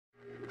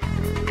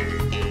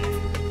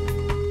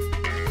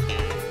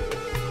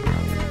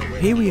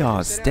Here we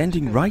are,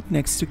 standing right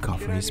next to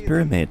Khafre's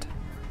pyramid.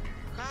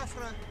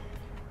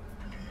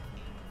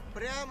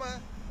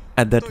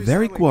 At that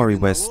very quarry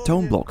where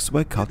stone blocks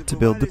were cut to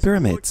build the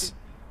pyramids.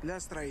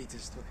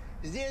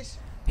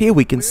 Here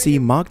we can see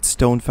marked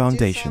stone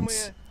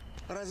foundations.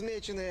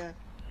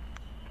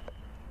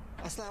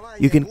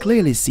 You can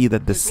clearly see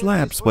that the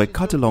slabs were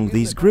cut along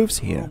these grooves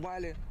here.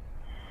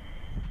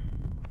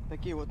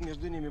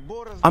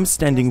 I'm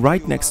standing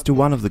right next to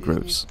one of the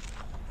grooves.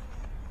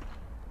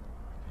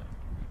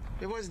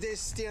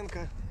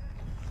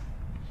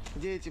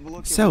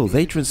 So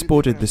they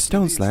transported the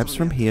stone slabs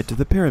from here to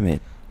the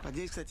pyramid.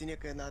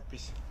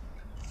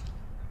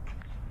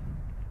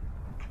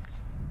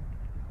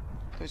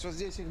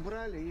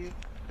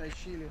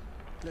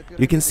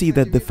 You can see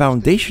that the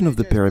foundation of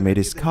the pyramid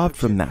is carved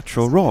from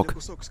natural rock,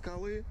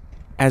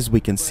 as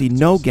we can see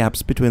no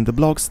gaps between the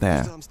blocks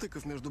there.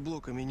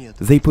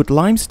 They put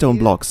limestone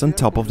blocks on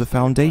top of the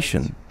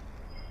foundation.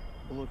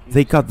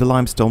 They cut the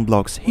limestone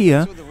blocks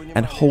here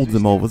and hauled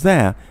them over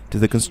there to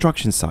the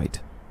construction site.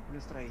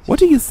 What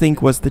do you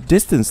think was the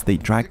distance they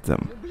dragged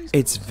them?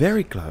 It's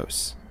very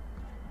close.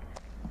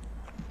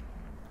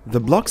 The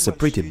blocks are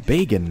pretty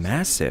big and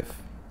massive.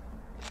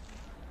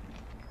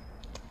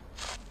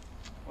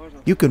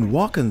 You can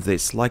walk on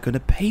this like on a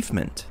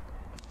pavement.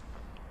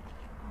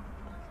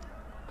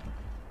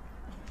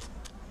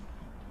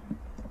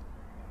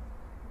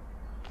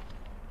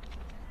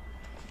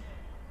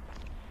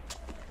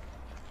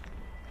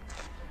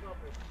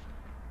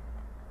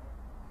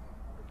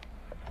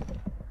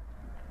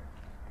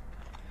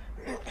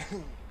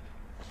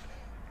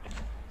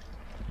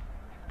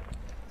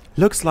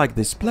 Looks like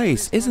this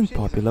place isn't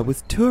popular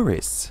with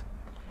tourists.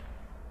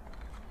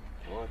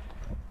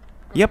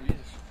 Yep.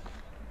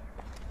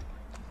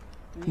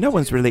 No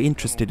one's really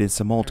interested in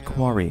some old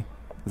quarry.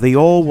 They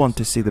all want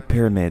to see the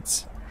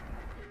pyramids.